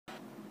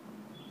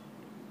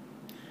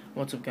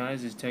What's up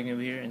guys, it's Techno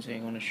here, and today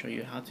I'm going to show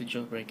you how to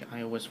jailbreak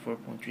iOS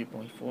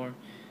 4.3.4.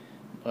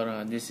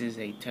 But this is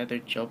a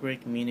tethered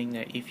jailbreak, meaning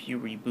that if you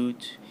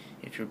reboot,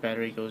 if your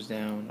battery goes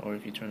down, or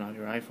if you turn off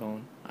your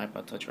iPhone,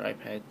 iPod Touch, or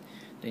iPad,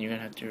 then you're going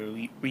to have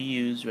to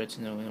reuse Red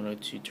Snow in order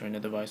to turn the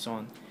device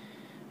on.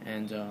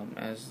 And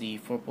as the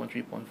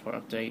 4.3.4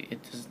 update,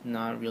 it does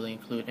not really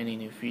include any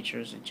new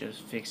features, it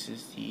just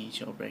fixes the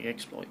jailbreak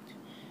exploit.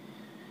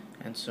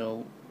 And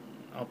so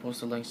I'll post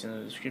the links in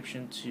the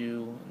description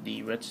to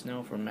the Red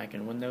Snow for Mac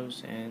and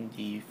Windows and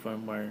the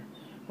firmware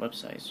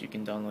website, so you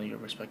can download your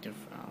respective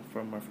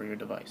firmware for your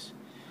device.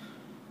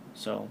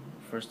 So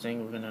first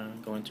thing, we're gonna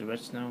go into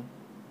Red Snow,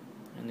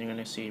 and you're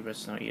gonna see Red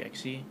Snow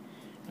exe. I'm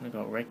gonna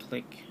go right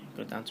click,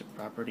 go down to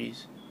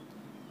properties,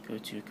 go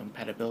to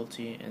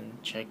compatibility,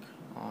 and check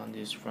on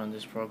this run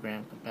this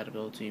program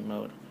compatibility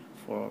mode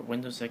for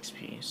Windows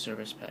XP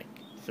Service Pack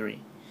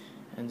 3,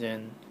 and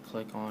then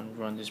click on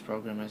run this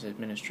program as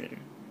administrator.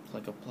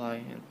 Click apply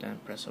and then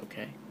press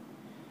OK.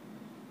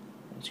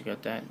 Once you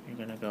got that, you're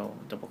gonna go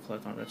double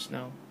click on Red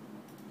Snow.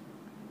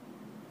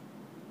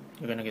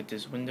 You're gonna get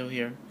this window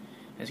here.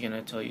 It's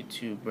gonna tell you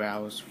to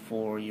browse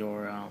for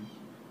your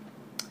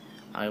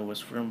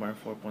iOS firmware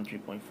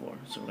 4.3.4.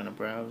 So we're gonna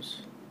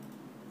browse.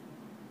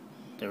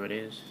 There it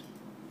is.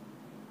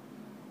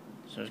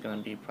 So it's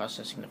gonna be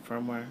processing the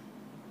firmware.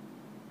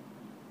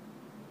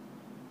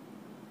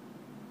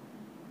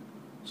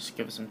 Just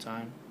give it some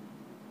time.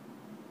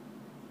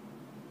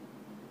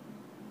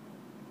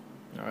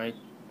 Alright,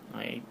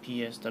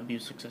 IPSW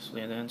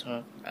successfully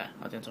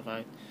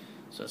identified.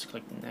 So let's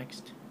click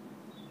next.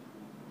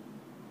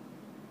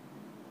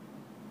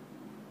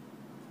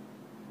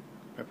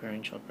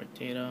 Preparing jailbreak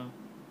data.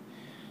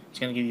 It's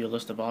going to give you a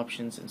list of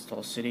options: install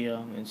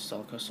Cydia,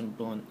 install custom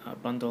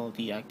bundle,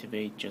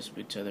 deactivate just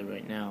boot tether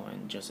right now,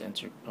 and just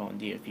enter on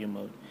DFU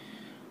mode.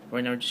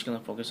 Right now we're just going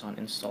to focus on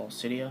install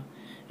Cydia,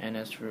 and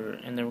then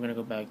we're going to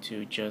go back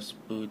to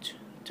just boot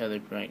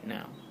tethered right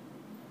now.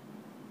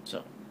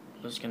 So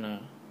we're just going to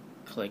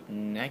click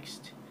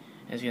next,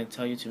 and it's going to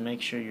tell you to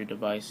make sure your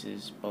device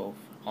is both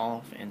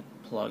off and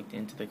plugged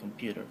into the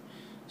computer.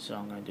 So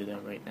I'm going to do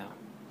that right now.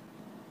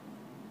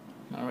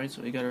 Alright,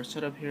 so we got our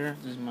setup here.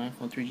 This is my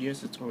iPhone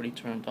 3GS. It's already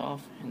turned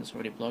off and it's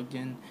already plugged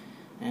in.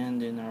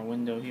 And in our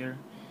window here,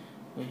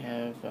 we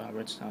have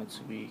Red Snow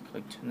to be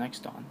clicked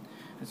next on.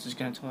 This is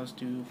going to tell us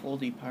to hold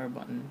the power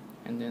button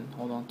and then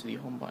hold on to the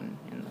home button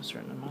in a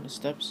certain amount of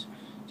steps.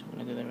 So I'm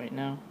going to do that right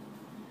now.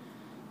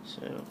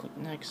 So click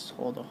next,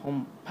 hold the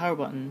home power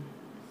button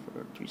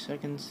for 3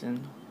 seconds,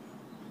 then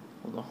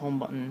hold the home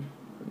button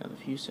for another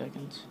few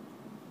seconds.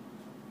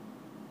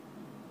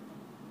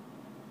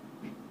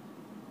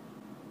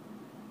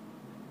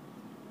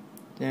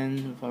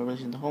 Then without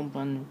releasing the home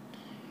button,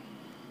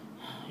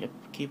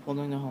 keep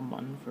holding the home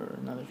button for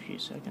another few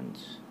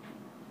seconds.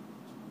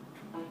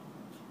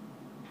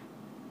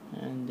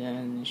 And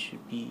then it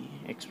should be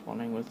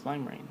exporting with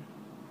Lime Rain.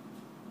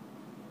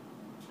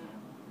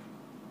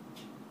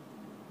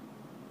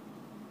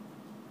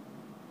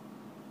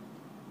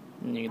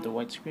 And you get the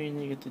white screen,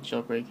 and you get the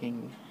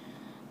jailbreaking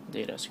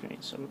data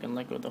screen. So we can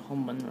let go of the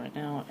home button right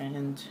now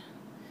and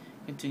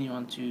continue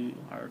on to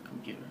our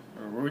computer.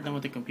 We're done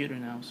with the computer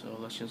now, so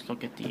let's just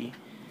look at the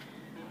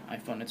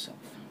iPhone itself.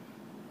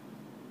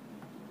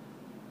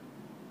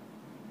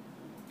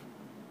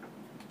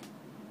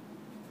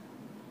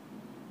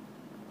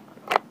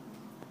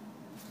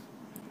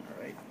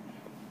 Alright,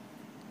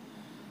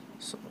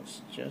 so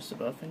it's just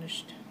about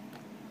finished.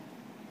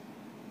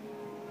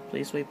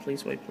 Please wait,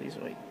 please wait, please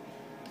wait.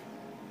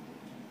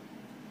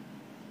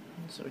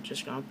 So we're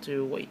just going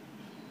to wait.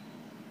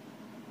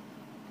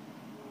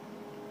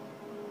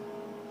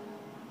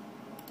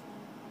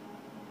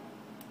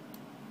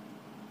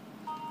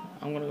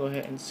 I'm gonna go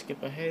ahead and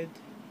skip ahead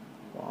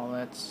while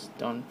that's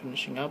done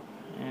finishing up,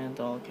 and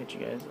I'll catch you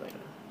guys later.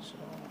 So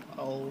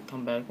I'll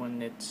come back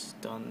when it's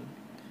done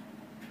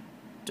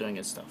doing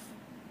its stuff.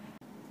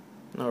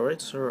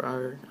 Alright, so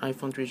our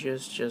iPhone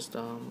 3GS just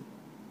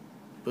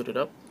booted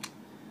up,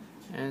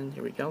 and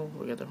here we go.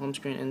 We got the home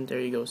screen, and there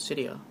you go,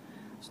 Cydia.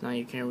 So now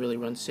you can't really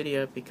run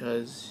Cydia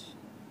because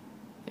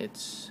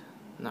it's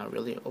not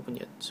really open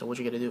yet. So what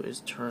you gotta do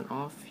is turn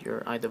off your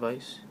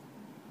iDevice.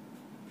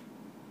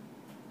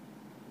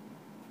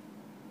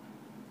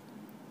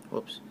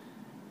 Whoops.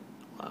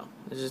 Wow,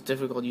 this is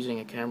difficult using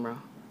a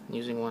camera and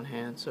using one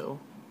hand, so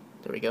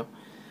there we go.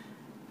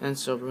 And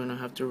so we're gonna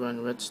have to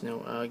run Red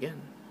Snow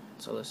again.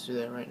 So let's do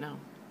that right now.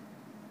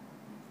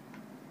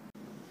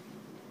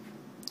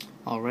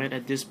 Alright,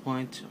 at this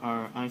point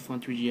our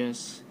iPhone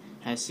 3GS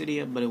has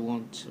Cydia, but it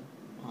won't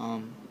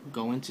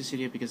go into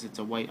Cydia because it's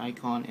a white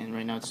icon, and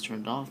right now it's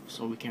turned off,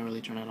 so we can't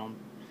really turn it on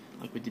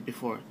like we did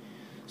before.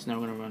 So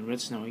now we're gonna run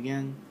Red Snow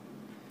again.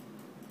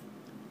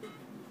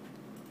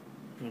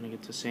 We're going to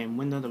get the same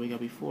window that we got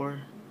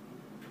before.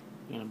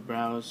 We're going to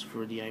browse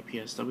for the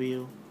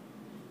IPSW.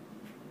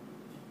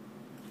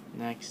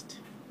 Next.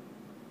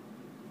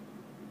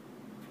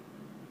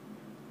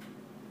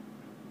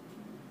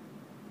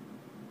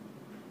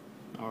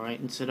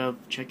 Alright, instead of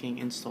checking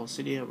install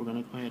Cydia, we're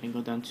going to go ahead and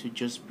go down to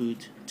just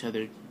boot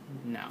tethered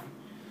now.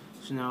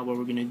 So now what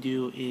we're going to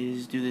do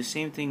is do the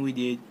same thing we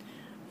did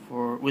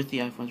with the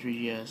iPhone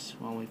 3GS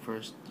when we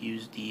first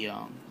used the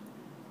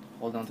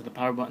hold on to the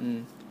power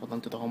button, hold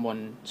on to the home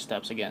button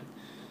steps again.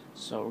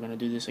 So we're going to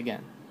do this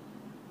again.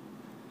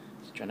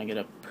 Just trying to get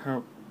a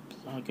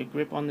good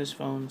grip on this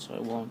phone so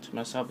it won't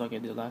mess up like I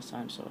did last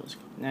time. So let's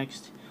go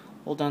next.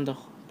 Hold down the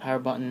power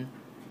button,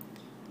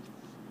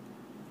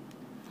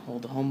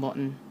 hold the home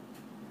button,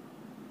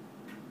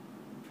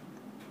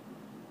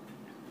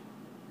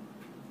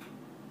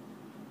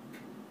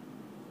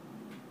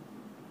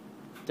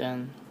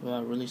 then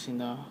without releasing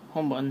the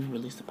home button,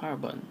 release the power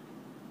button.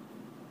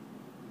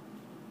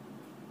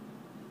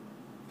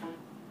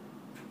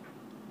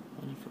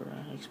 Waiting for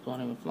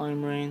exploding with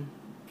flying rain.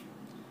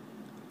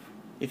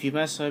 If you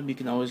mess up, you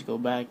can always go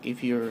back.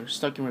 If you're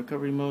stuck in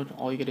recovery mode,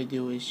 all you gotta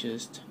do is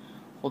just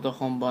hold the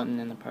home button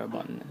and the power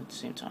button at the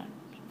same time,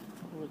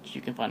 which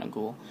you can find on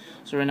Google.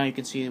 So right now you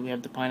can see we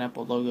have the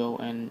pineapple logo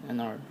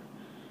and our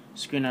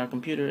screen on our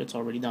computer. It's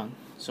already done.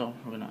 So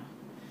we're gonna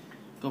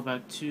go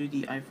back to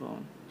the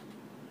iPhone.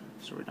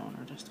 So we're down on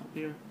our desktop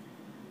here.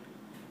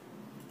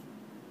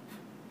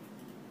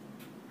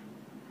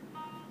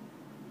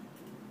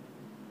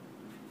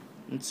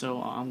 And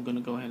so I'm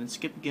gonna go ahead and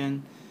skip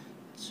again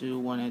to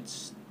when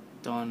it's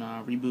done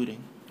rebooting,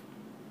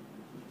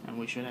 and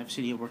we should have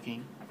Cydia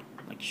working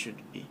like it should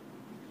be.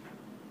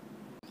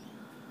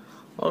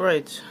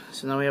 Alright,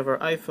 so now we have our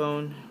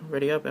iPhone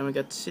ready up and we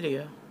got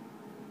Cydia,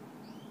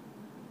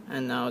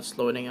 and now it's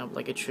loading up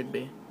like it should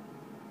be.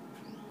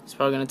 It's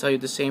probably going to tell you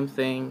the same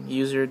thing,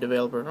 user,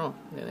 developer. Oh,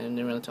 they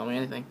didn't really tell me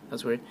anything.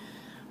 That's weird.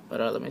 But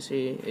let me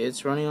see.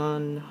 It's running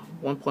on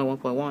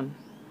 1.1.1.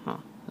 Huh,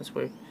 that's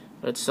weird.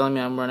 But it's telling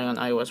me I'm running on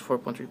iOS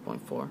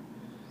 4.3.4.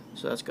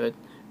 So that's good.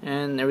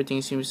 And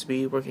everything seems to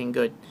be working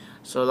good.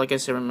 So like I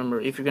said,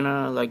 remember, if you're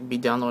going to be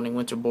downloading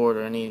Winterboard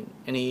or any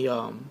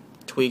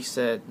tweaks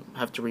that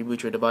have to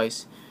reboot your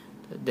device,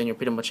 then you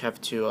pretty much have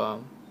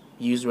to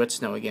use Red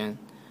Snow again.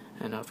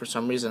 And for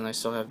some reason, I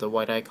still have the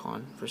white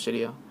icon for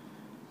Cydia.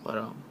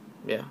 But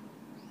yeah,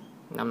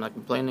 I'm not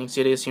complaining.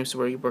 Cydia seems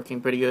to be working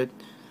pretty good.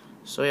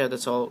 So yeah,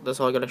 that's all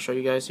I gotta show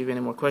you guys. If you have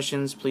any more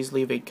questions, please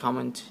leave a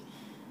comment.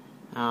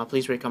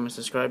 Please rate, comment,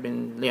 subscribe,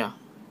 and yeah,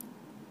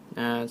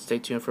 stay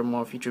tuned for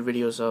more future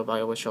videos of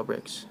iOS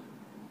jailbreaks.